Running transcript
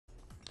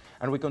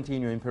And we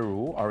continue in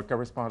Peru. Our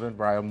correspondent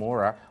Brian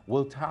Mora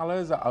will tell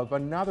us of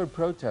another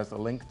protest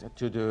linked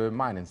to the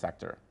mining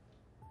sector.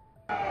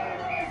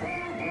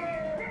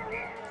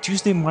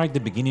 Tuesday marked the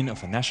beginning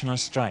of a national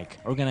strike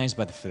organized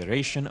by the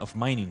Federation of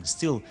Mining,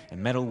 Steel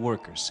and Metal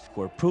Workers,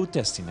 who are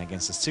protesting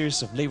against a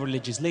series of labor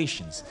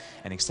legislations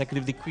and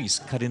executive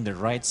decrees cutting their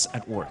rights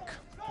at work.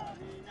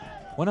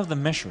 One of the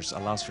measures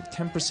allows for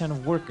 10%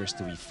 of workers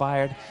to be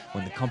fired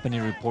when the company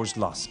reports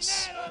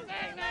losses.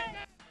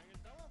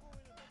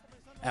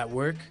 At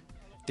work,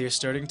 they are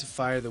starting to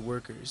fire the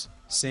workers,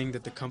 saying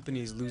that the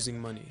company is losing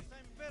money.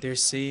 They're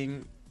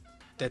saying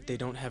that they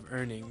don't have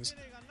earnings,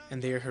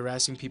 and they are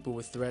harassing people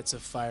with threats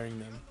of firing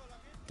them.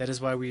 That is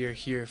why we are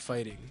here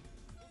fighting.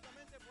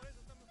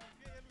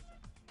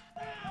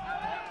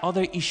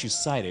 Other issues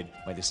cited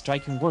by the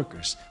striking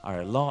workers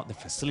are a law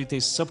that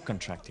facilitates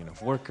subcontracting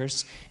of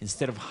workers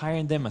instead of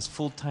hiring them as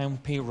full-time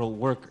payroll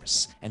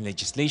workers, and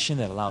legislation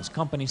that allows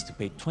companies to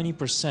pay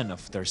 20%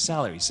 of their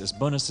salaries as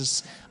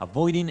bonuses,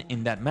 avoiding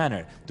in that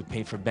manner to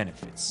pay for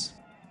benefits.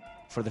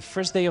 For the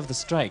first day of the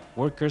strike,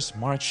 workers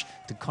marched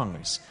to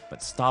Congress,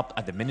 but stopped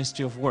at the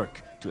Ministry of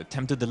Work to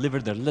attempt to deliver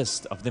their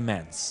list of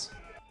demands.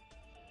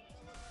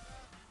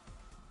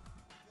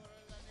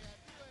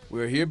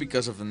 We are here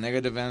because of the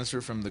negative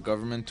answer from the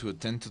government to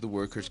attend to the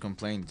workers'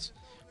 complaints.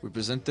 We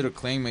presented a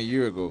claim a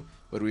year ago,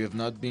 but we have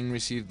not been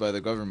received by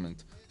the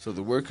government. So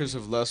the workers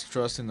have lost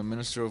trust in the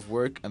Minister of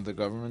Work and the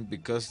government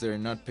because they are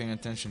not paying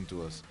attention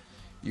to us.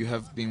 You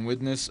have been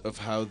witness of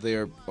how they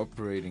are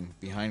operating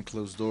behind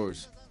closed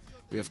doors.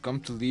 We have come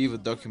to leave a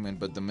document,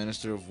 but the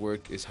Minister of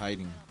Work is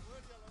hiding.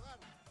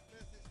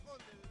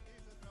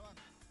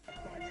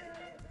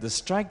 The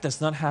strike does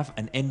not have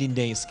an ending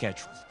day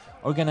scheduled.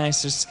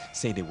 Organizers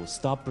say they will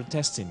stop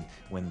protesting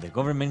when the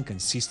government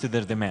concedes to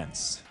their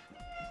demands.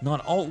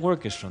 Not all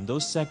workers from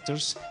those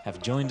sectors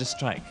have joined the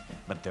strike,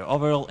 but their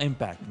overall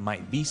impact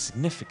might be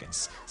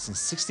significant since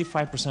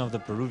 65% of the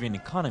Peruvian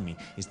economy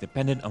is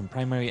dependent on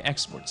primary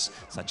exports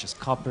such as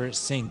copper,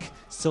 zinc,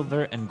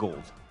 silver and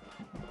gold.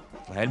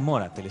 Rafael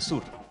Mora,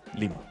 Telesur,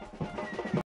 Lima.